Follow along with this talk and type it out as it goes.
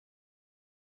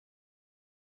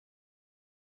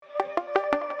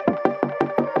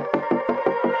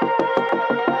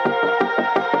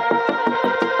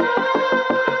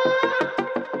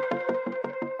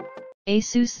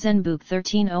Asus Zenbook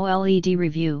 13 OLED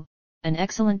review, an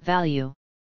excellent value.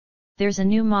 There's a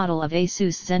new model of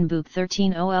Asus Zenbook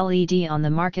 13 OLED on the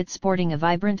market sporting a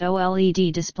vibrant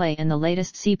OLED display and the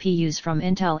latest CPUs from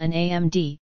Intel and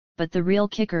AMD, but the real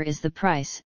kicker is the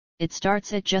price. It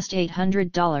starts at just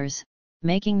 $800,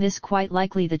 making this quite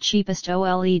likely the cheapest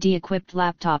OLED-equipped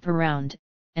laptop around,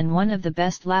 and one of the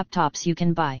best laptops you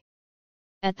can buy.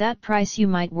 At that price you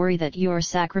might worry that you're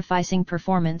sacrificing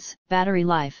performance, battery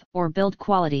life, or build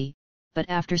quality, but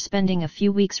after spending a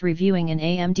few weeks reviewing an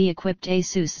AMD-equipped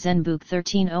Asus Zenbook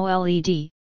 13 OLED,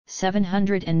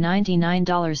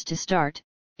 $799 to start,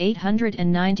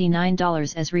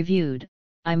 $899 as reviewed,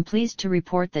 I'm pleased to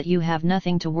report that you have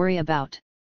nothing to worry about.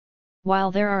 While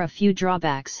there are a few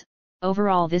drawbacks,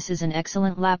 overall this is an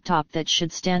excellent laptop that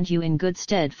should stand you in good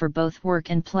stead for both work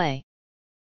and play.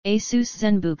 Asus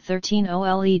Zenbook 13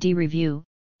 OLED review,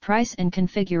 price and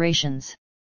configurations.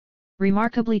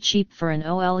 Remarkably cheap for an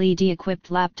OLED-equipped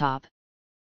laptop.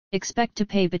 Expect to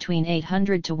pay between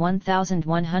 $800 to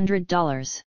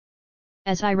 $1,100.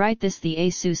 As I write this, the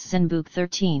Asus Zenbook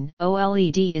 13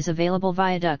 OLED is available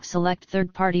via select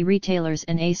third-party retailers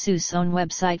and Asus' own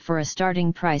website for a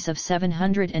starting price of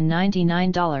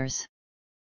 $799.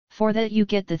 For that you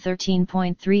get the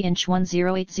 13.3-inch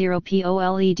 1080p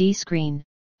OLED screen,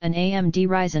 an AMD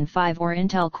Ryzen 5 or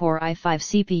Intel Core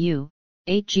i5 CPU,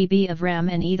 8 GB of RAM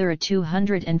and either a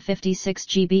 256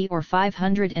 GB or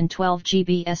 512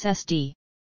 GB SSD.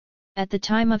 At the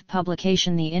time of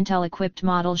publication the Intel-equipped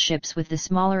model ships with the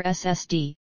smaller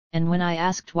SSD, and when I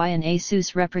asked why, an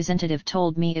Asus representative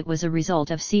told me it was a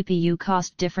result of CPU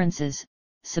cost differences,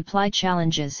 supply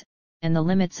challenges, and the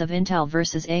limits of Intel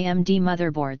versus AMD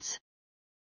motherboards.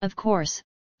 Of course,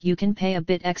 you can pay a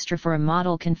bit extra for a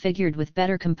model configured with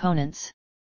better components.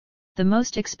 The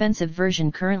most expensive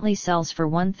version currently sells for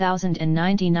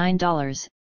 $1,099,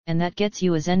 and that gets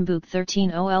you a Zenbook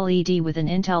 13 OLED with an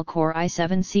Intel Core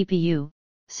i7 CPU,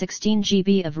 16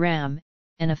 GB of RAM,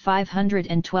 and a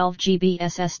 512 GB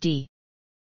SSD.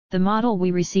 The model we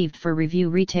received for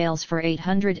review retails for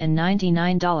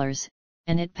 $899,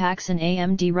 and it packs an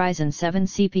AMD Ryzen 7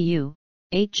 CPU,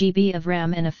 8 GB of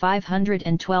RAM and a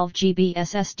 512 GB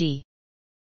SSD.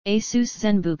 Asus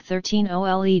Zenbook 13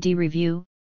 OLED review,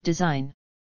 design.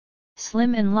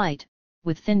 Slim and light,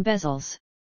 with thin bezels.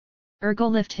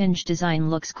 Ergo-lift hinge design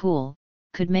looks cool,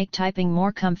 could make typing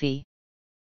more comfy.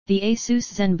 The Asus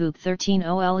Zenbook 13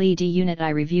 OLED unit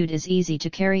I reviewed is easy to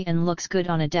carry and looks good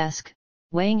on a desk,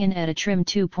 weighing in at a trim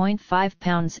 2.5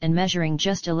 pounds and measuring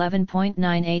just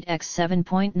 11.98 x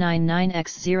 7.99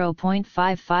 x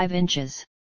 0.55 inches.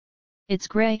 It's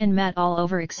grey and matte all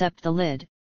over except the lid,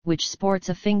 which sports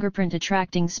a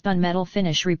fingerprint-attracting spun metal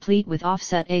finish replete with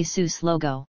offset Asus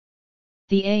logo.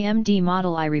 The AMD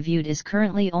model I reviewed is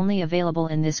currently only available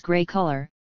in this grey color.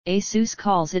 Asus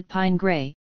calls it pine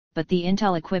grey, but the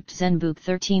Intel-equipped Zenbook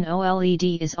 13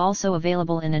 OLED is also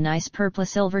available in a nice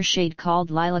purple-silver shade called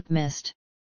lilac mist.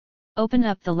 Open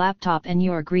up the laptop and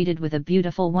you're greeted with a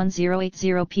beautiful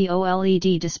 1080p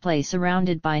OLED display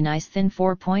surrounded by nice thin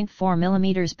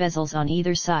 4.4mm bezels on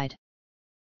either side.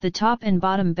 The top and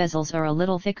bottom bezels are a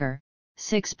little thicker,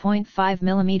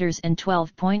 6.5mm and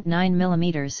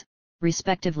 12.9mm,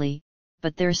 respectively,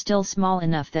 but they're still small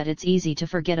enough that it's easy to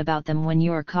forget about them when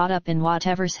you're caught up in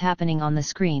whatever's happening on the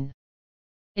screen.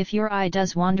 If your eye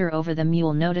does wander over them,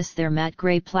 you'll notice their matte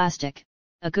gray plastic,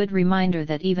 a good reminder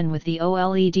that even with the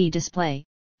OLED display,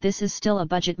 this is still a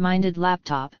budget-minded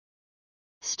laptop.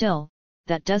 Still,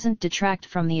 that doesn't detract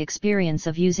from the experience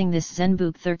of using this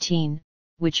Zenbook 13,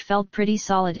 which felt pretty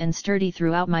solid and sturdy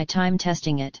throughout my time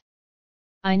testing it.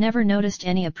 I never noticed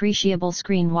any appreciable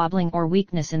screen wobbling or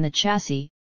weakness in the chassis,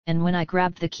 and when I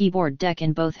grabbed the keyboard deck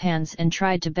in both hands and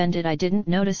tried to bend it, I didn't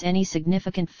notice any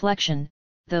significant flexion,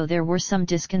 though there were some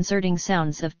disconcerting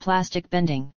sounds of plastic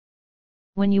bending.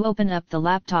 When you open up the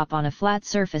laptop on a flat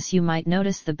surface, you might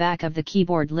notice the back of the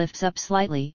keyboard lifts up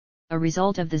slightly, a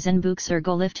result of the Zenbook's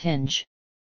ergo-lift hinge.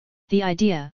 The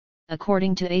idea,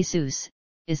 according to Asus,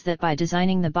 is that by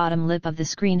designing the bottom lip of the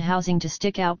screen housing to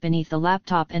stick out beneath the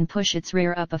laptop and push its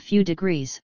rear up a few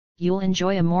degrees, you'll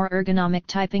enjoy a more ergonomic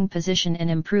typing position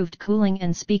and improved cooling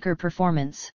and speaker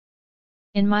performance.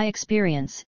 In my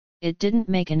experience, it didn't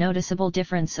make a noticeable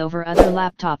difference over other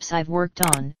laptops I've worked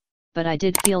on, but I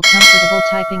did feel comfortable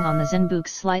typing on the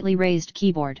Zenbook's slightly raised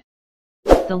keyboard.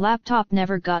 The laptop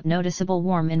never got noticeable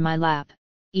warm in my lap,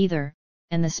 either,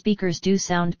 and the speakers do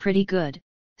sound pretty good,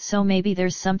 so maybe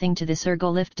there's something to this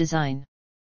ergo-lift design.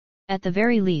 At the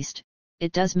very least,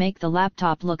 it does make the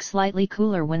laptop look slightly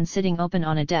cooler when sitting open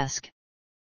on a desk.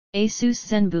 Asus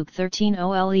Zenbook 13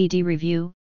 OLED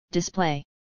review, display.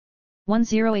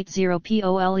 1080p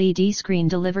OLED screen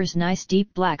delivers nice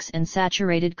deep blacks and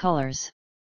saturated colors.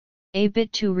 A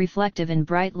bit too reflective in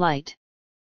bright light.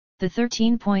 The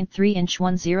 13.3-inch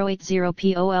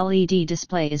 1080p OLED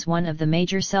display is one of the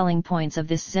major selling points of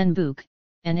this Zenbook,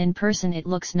 and in person it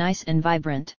looks nice and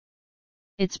vibrant.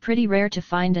 It's pretty rare to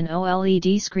find an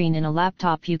OLED screen in a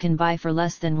laptop you can buy for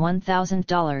less than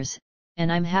 $1,000, and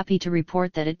I'm happy to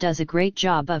report that it does a great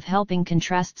job of helping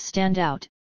contrasts stand out,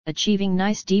 achieving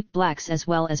nice deep blacks as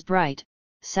well as bright,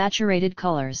 saturated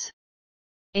colors.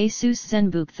 Asus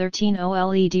Zenbook 13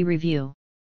 OLED Review.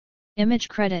 Image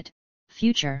Credit,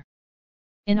 Future.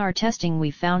 In our testing we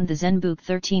found the Zenbook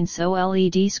 13's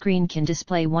OLED screen can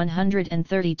display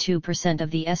 132%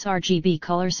 of the sRGB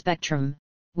color spectrum,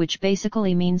 which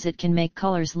basically means it can make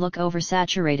colors look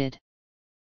oversaturated.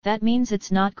 That means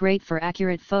it's not great for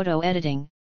accurate photo editing,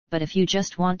 but if you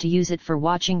just want to use it for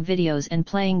watching videos and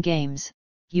playing games,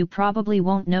 you probably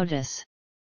won't notice.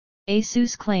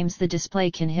 Asus claims the display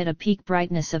can hit a peak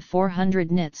brightness of 400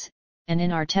 nits, and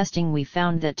in our testing we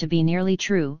found that to be nearly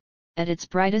true. At its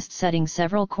brightest setting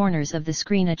several corners of the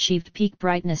screen achieved peak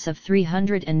brightness of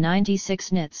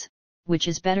 396 nits, which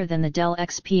is better than the Dell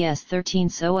XPS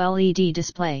 13's OLED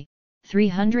display,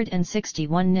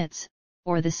 361 nits,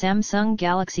 or the Samsung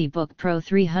Galaxy Book Pro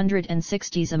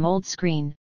 360's AMOLED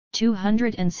screen,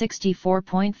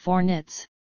 264.4 nits.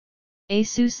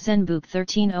 Asus Zenbook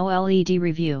 13 OLED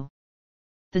Review.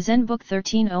 The Zenbook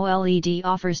 13 OLED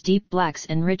offers deep blacks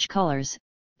and rich colors,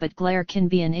 but glare can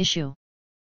be an issue.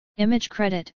 Image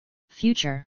Credit,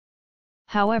 Future.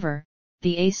 However,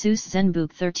 the Asus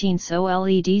Zenbook 13's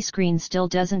OLED screen still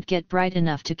doesn't get bright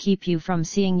enough to keep you from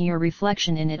seeing your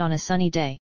reflection in it on a sunny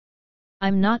day.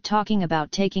 I'm not talking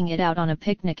about taking it out on a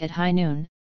picnic at high noon,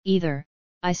 either.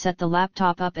 I set the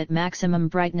laptop up at maximum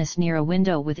brightness near a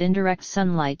window with indirect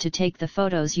sunlight to take the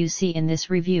photos you see in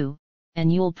this review,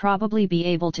 and you'll probably be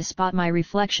able to spot my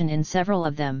reflection in several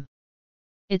of them.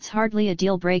 It's hardly a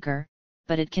deal breaker,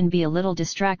 but it can be a little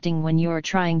distracting when you're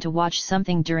trying to watch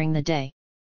something during the day.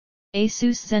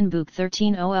 Asus Zenbook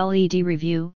 13 OLED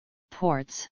Review,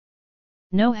 Ports.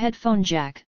 No headphone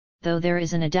jack, though there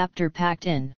is an adapter packed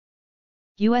in.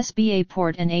 USB-A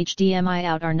port and HDMI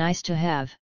out are nice to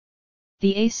have.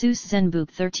 The Asus Zenbook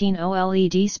 13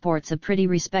 OLED sports a pretty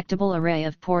respectable array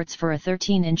of ports for a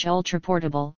 13-inch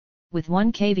ultra-portable, with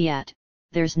one caveat: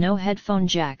 there's no headphone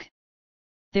jack.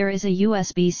 There is a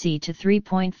USB-C to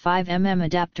 3.5mm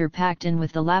adapter packed in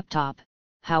with the laptop,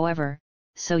 however,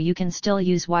 so you can still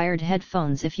use wired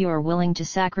headphones if you are willing to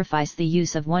sacrifice the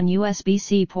use of one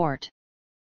USB-C port.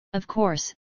 Of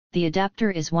course, the adapter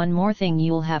is one more thing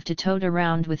you'll have to tote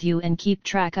around with you and keep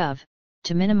track of.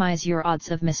 To minimize your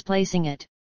odds of misplacing it,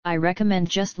 I recommend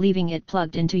just leaving it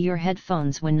plugged into your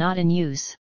headphones when not in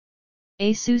use.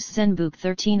 Asus Zenbook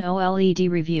 13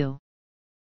 OLED Review.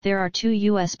 There are two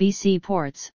USB-C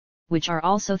ports, which are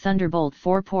also Thunderbolt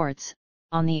 4 ports,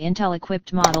 on the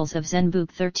Intel-equipped models of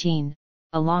Zenbook 13,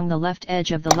 along the left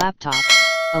edge of the laptop,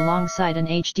 alongside an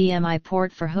HDMI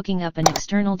port for hooking up an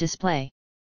external display.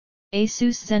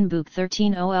 Asus Zenbook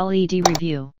 13 OLED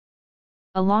Review.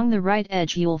 Along the right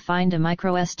edge you'll find a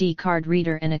microSD card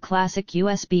reader and a classic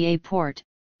USB-A port,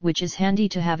 which is handy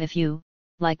to have if you,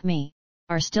 like me,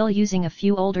 are still using a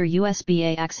few older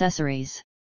USB-A accessories.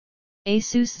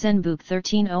 Asus Zenbook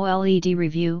 13 OLED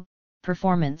Review,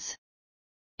 Performance.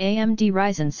 AMD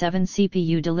Ryzen 7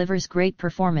 CPU delivers great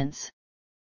performance.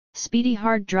 Speedy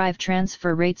hard drive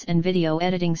transfer rates and video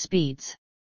editing speeds.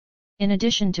 In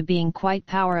addition to being quite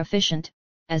power efficient,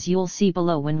 as you'll see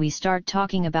below when we start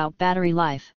talking about battery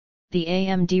life, the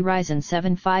AMD Ryzen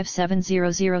 7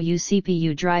 5700U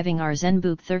CPU driving our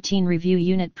Zenbook 13 review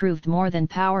unit proved more than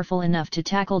powerful enough to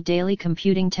tackle daily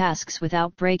computing tasks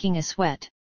without breaking a sweat.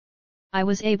 I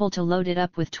was able to load it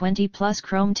up with 20 plus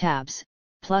Chrome tabs,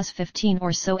 plus 15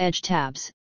 or so Edge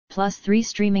tabs, plus 3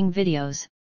 streaming videos,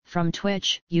 from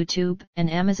Twitch, YouTube, and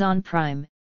Amazon Prime,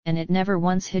 and it never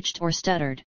once hitched or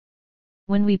stuttered.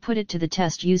 When we put it to the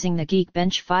test using the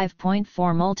Geekbench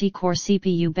 5.4 multi-core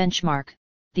CPU benchmark,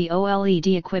 the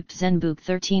OLED-equipped Zenbook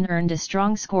 13 earned a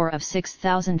strong score of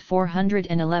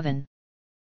 6,411.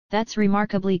 That's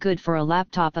remarkably good for a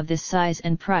laptop of this size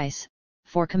and price.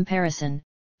 For comparison,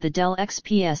 the Dell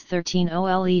XPS 13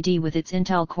 OLED with its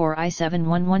Intel Core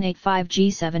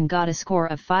i7-1185G7 got a score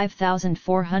of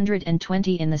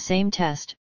 5,420 in the same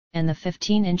test, and the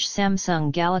 15-inch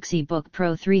Samsung Galaxy Book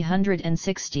Pro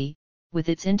 360, with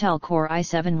its Intel Core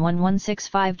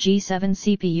i7-1165G7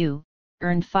 CPU,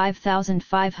 earned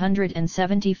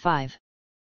 5,575.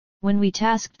 When we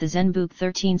tasked the Zenbook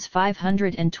 13's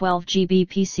 512GB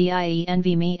PCIe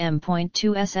NVMe M.2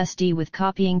 SSD with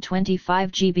copying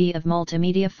 25GB of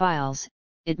multimedia files,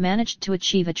 it managed to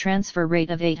achieve a transfer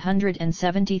rate of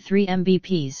 873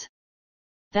 Mbps.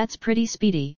 That's pretty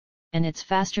speedy, and it's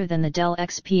faster than the Dell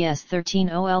XPS 13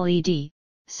 OLED,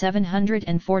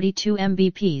 742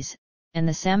 Mbps, and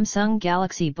the Samsung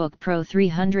Galaxy Book Pro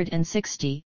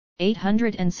 360,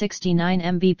 869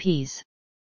 Mbps.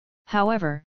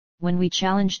 However, when we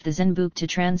challenged the Zenbook to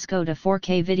transcode a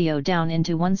 4K video down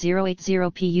into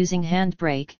 1080p using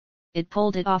Handbrake, it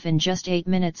pulled it off in just 8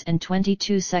 minutes and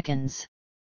 22 seconds.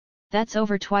 That's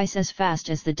over twice as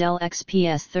fast as the Dell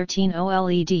XPS 13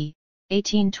 OLED,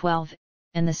 1812,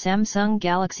 and the Samsung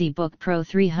Galaxy Book Pro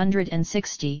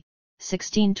 360,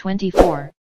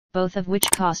 1624, both of which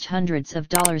cost hundreds of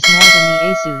dollars more than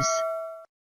the Asus.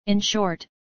 In short,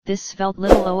 this svelte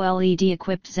little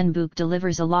OLED-equipped Zenbook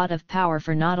delivers a lot of power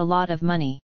for not a lot of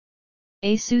money.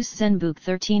 Asus Zenbook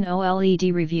 13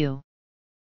 OLED Review.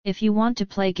 If you want to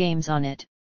play games on it,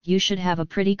 you should have a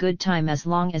pretty good time as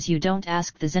long as you don't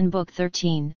ask the Zenbook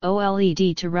 13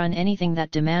 OLED to run anything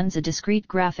that demands a discrete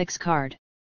graphics card.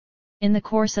 In the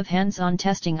course of hands-on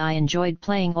testing, I enjoyed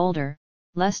playing older,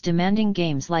 less demanding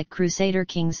games like Crusader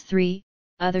Kings 3,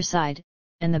 Other Side,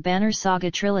 and the Banner Saga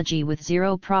trilogy with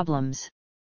zero problems.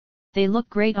 They look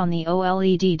great on the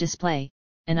OLED display,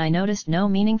 and I noticed no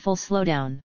meaningful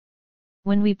slowdown.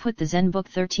 When we put the Zenbook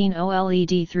 13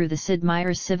 OLED through the Sid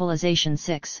Meier's Civilization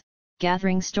VI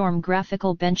Gathering Storm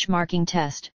graphical benchmarking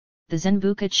test, the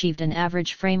Zenbook achieved an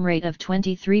average frame rate of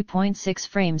 23.6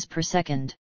 frames per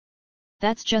second.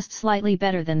 That's just slightly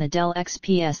better than the Dell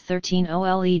XPS 13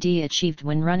 OLED achieved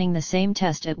when running the same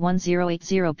test at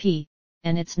 1080p,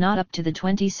 and it's not up to the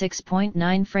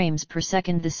 26.9 frames per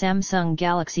second the Samsung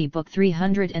Galaxy Book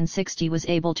 360 was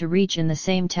able to reach in the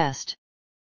same test.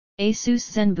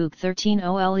 Asus Zenbook 13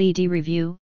 OLED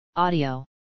Review, Audio.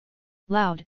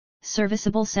 Loud,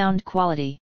 serviceable sound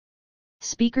quality.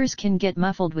 Speakers can get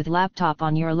muffled with laptop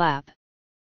on your lap.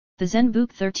 The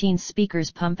Zenbook 13's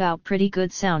speakers pump out pretty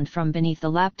good sound from beneath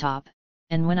the laptop,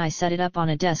 and when I set it up on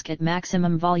a desk at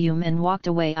maximum volume and walked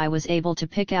away, I was able to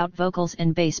pick out vocals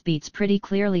and bass beats pretty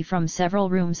clearly from several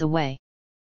rooms away.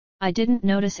 I didn't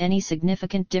notice any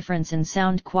significant difference in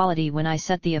sound quality when I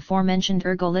set the aforementioned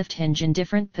ergo lift hinge in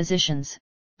different positions,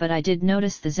 but I did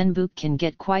notice the Zenbook can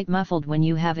get quite muffled when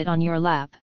you have it on your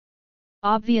lap.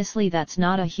 Obviously that's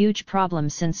not a huge problem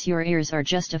since your ears are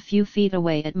just a few feet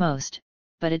away at most,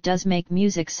 but it does make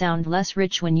music sound less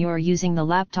rich when you're using the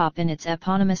laptop in its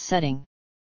eponymous setting.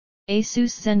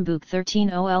 Asus Zenbook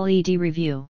 13 OLED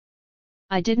Review.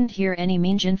 I didn't hear any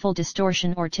meaningful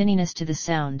distortion or tinniness to the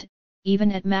sound,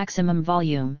 even at maximum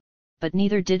volume, but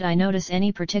neither did I notice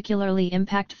any particularly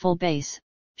impactful bass,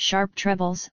 sharp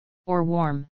trebles, or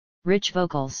warm, rich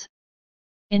vocals.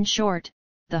 In short,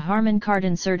 the Harman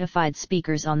Kardon certified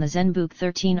speakers on the Zenbook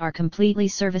 13 are completely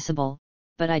serviceable,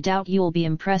 but I doubt you'll be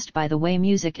impressed by the way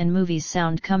music and movies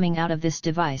sound coming out of this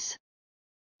device.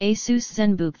 Asus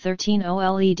Zenbook 13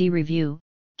 OLED Review,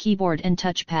 Keyboard and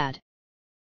Touchpad.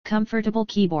 Comfortable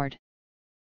keyboard.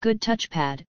 Good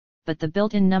touchpad, but the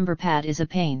built-in number pad is a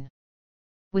pain.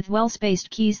 With well-spaced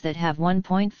keys that have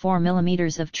 1.4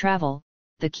 mm of travel,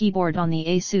 the keyboard on the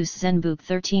Asus Zenbook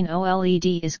 13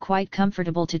 OLED is quite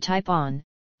comfortable to type on,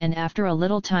 and after a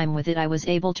little time with it I was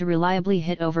able to reliably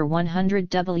hit over 100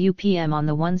 WPM on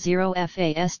the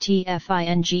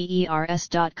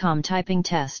 10fastfingers.com typing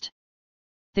test.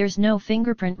 There's no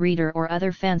fingerprint reader or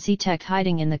other fancy tech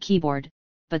hiding in the keyboard,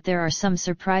 but there are some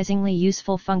surprisingly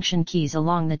useful function keys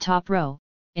along the top row,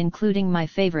 including my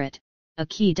favorite, a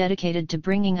key dedicated to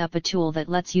bringing up a tool that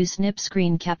lets you snip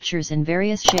screen captures in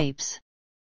various shapes.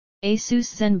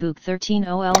 Asus Zenbook 13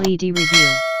 OLED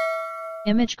Review.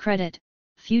 Image credit,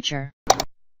 future.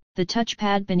 The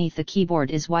touchpad beneath the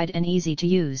keyboard is wide and easy to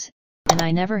use, and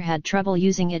I never had trouble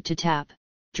using it to tap,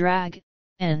 drag,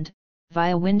 and,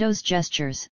 via Windows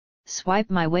gestures, swipe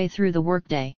my way through the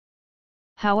workday.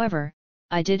 However,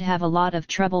 I did have a lot of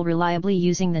trouble reliably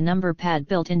using the number pad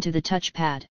built into the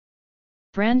touchpad.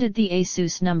 Branded the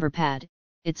Asus number pad,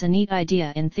 it's a neat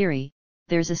idea in theory.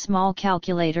 There's a small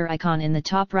calculator icon in the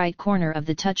top right corner of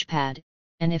the touchpad,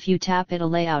 and if you tap it, a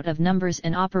layout of numbers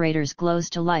and operators glows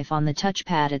to life on the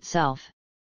touchpad itself.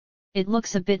 It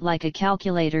looks a bit like a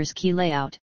calculator's key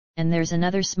layout, and there's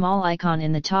another small icon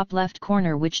in the top left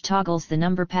corner which toggles the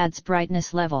number pad's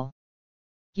brightness level.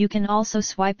 You can also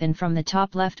swipe in from the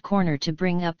top left corner to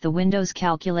bring up the Windows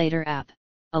Calculator app,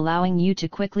 allowing you to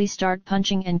quickly start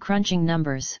punching and crunching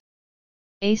numbers.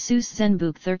 Asus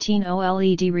Zenbook 13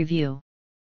 OLED Review.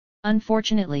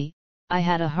 Unfortunately, I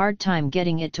had a hard time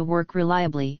getting it to work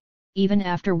reliably, even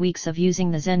after weeks of using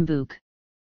the Zenbook.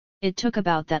 It took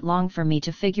about that long for me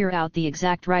to figure out the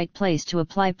exact right place to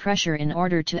apply pressure in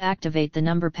order to activate the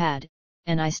number pad,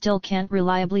 and I still can't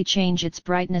reliably change its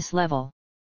brightness level.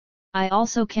 I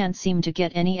also can't seem to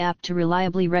get any app to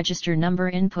reliably register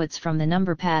number inputs from the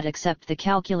number pad except the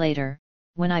calculator.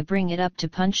 When I bring it up to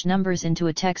punch numbers into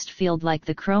a text field like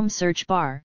the Chrome search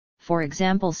bar, for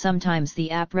example, sometimes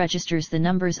the app registers the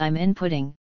numbers I'm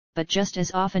inputting, but just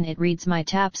as often it reads my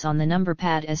taps on the number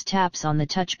pad as taps on the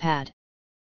touchpad.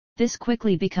 This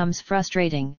quickly becomes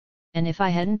frustrating, and if I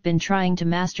hadn't been trying to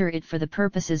master it for the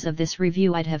purposes of this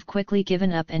review, I'd have quickly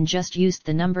given up and just used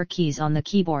the number keys on the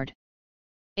keyboard.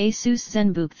 Asus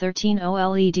Zenbook 13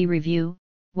 OLED Review,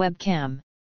 Webcam.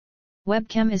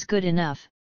 Webcam is good enough,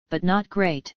 but not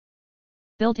great.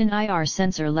 Built-in IR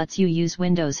sensor lets you use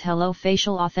Windows Hello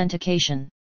facial authentication.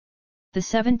 The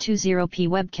 720p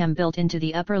webcam built into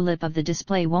the upper lip of the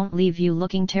display won't leave you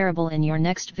looking terrible in your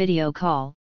next video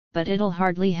call, but it'll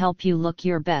hardly help you look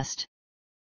your best.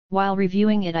 While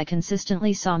reviewing it, I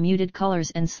consistently saw muted colors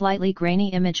and slightly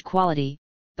grainy image quality,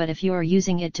 but if you are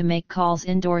using it to make calls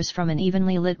indoors from an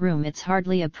evenly lit room, it's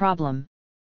hardly a problem.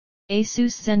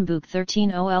 Asus Zenbook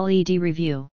 13 OLED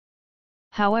Review.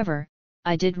 However,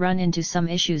 I did run into some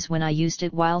issues when I used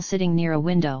it while sitting near a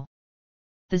window.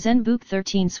 The Zenbook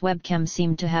 13's webcam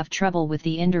seemed to have trouble with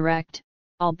the indirect,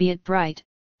 albeit bright,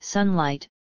 sunlight,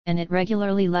 and it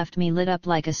regularly left me lit up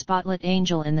like a spotlit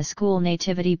angel in the school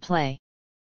nativity play.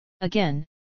 Again,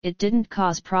 it didn't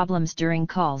cause problems during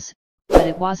calls, but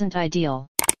it wasn't ideal.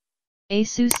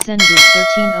 Asus Zenbook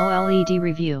 13 OLED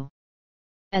Review.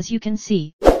 As you can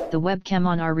see, the webcam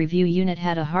on our review unit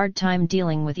had a hard time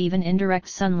dealing with even indirect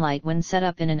sunlight when set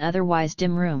up in an otherwise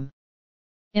dim room.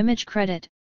 Image credit,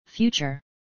 future.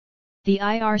 The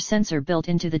IR sensor built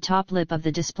into the top lip of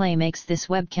the display makes this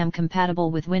webcam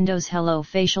compatible with Windows Hello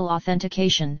facial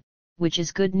authentication, which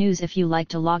is good news if you like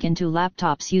to log into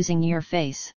laptops using your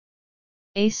face.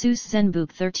 Asus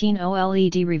Zenbook 13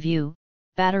 OLED Review,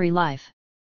 Battery Life.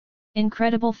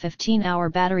 Incredible 15-hour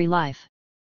battery life.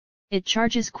 It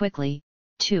charges quickly,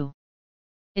 too.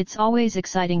 It's always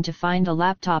exciting to find a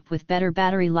laptop with better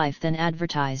battery life than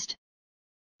advertised.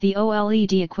 The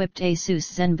OLED-equipped Asus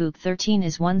Zenbook 13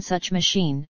 is one such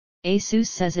machine. Asus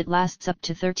says it lasts up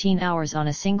to 13 hours on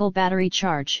a single battery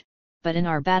charge, but in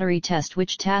our battery test,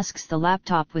 which tasks the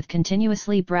laptop with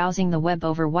continuously browsing the web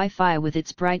over Wi-Fi with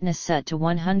its brightness set to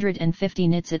 150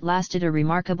 nits, it lasted a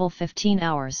remarkable 15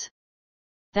 hours.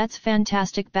 That's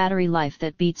fantastic battery life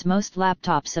that beats most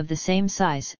laptops of the same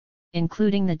size,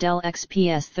 including the Dell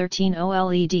XPS 13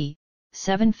 OLED,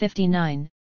 759,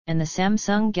 and the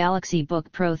Samsung Galaxy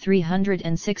Book Pro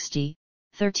 360,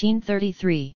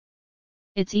 1333.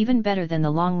 It's even better than the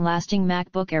long-lasting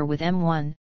MacBook Air with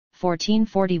M1,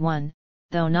 1441,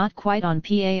 though not quite on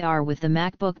par with the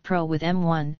MacBook Pro with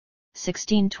M1,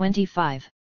 1625.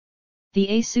 The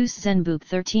Asus Zenbook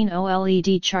 13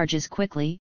 OLED charges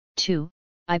quickly, too.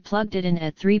 I plugged it in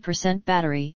at 3%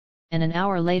 battery, and an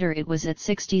hour later it was at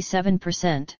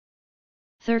 67%.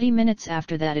 30 minutes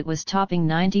after that it was topping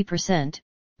 90%,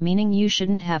 meaning you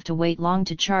shouldn't have to wait long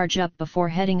to charge up before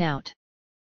heading out.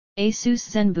 Asus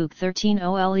Zenbook 13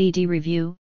 OLED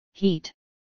Review, Heat.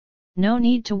 No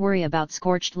need to worry about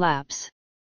scorched laps.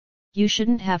 You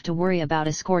shouldn't have to worry about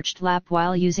a scorched lap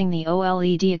while using the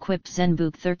OLED-equipped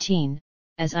Zenbook 13,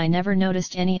 as I never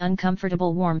noticed any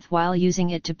uncomfortable warmth while using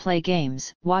it to play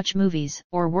games, watch movies,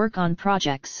 or work on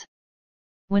projects.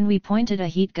 When we pointed a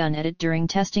heat gun at it during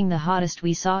testing, the hottest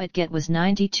we saw it get was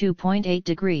 92.8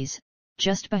 degrees,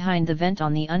 just behind the vent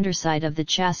on the underside of the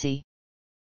chassis.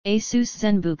 Asus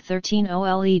Zenbook 13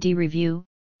 OLED Review,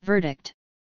 Verdict.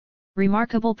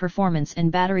 Remarkable performance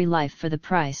and battery life for the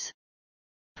price.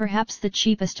 Perhaps the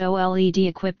cheapest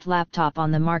OLED-equipped laptop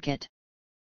on the market.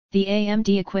 The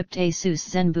AMD-equipped Asus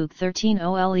Zenbook 13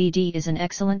 OLED is an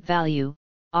excellent value,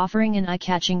 offering an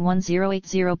eye-catching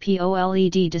 1080p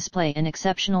OLED display and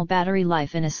exceptional battery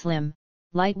life in a slim,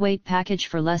 lightweight package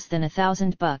for less than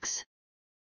 $1,000.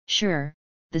 Sure,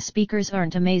 the speakers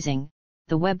aren't amazing,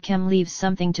 the webcam leaves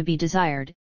something to be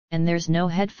desired, and there's no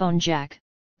headphone jack,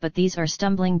 but these are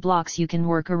stumbling blocks you can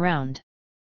work around.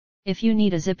 If you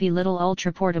need a zippy little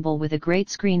ultra-portable with a great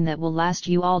screen that will last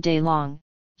you all day long,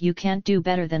 you can't do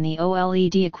better than the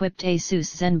OLED-equipped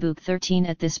Asus Zenbook 13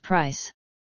 at this price.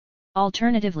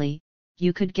 Alternatively,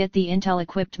 you could get the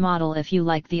Intel-equipped model if you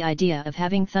like the idea of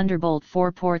having Thunderbolt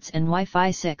 4 ports and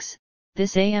Wi-Fi 6.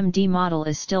 This AMD model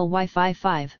is still Wi-Fi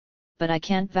 5, but I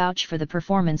can't vouch for the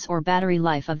performance or battery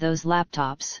life of those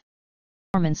laptops.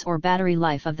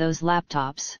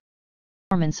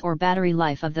 performance or battery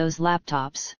life of those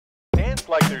laptops. Dance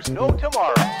like there's no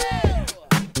tomorrow.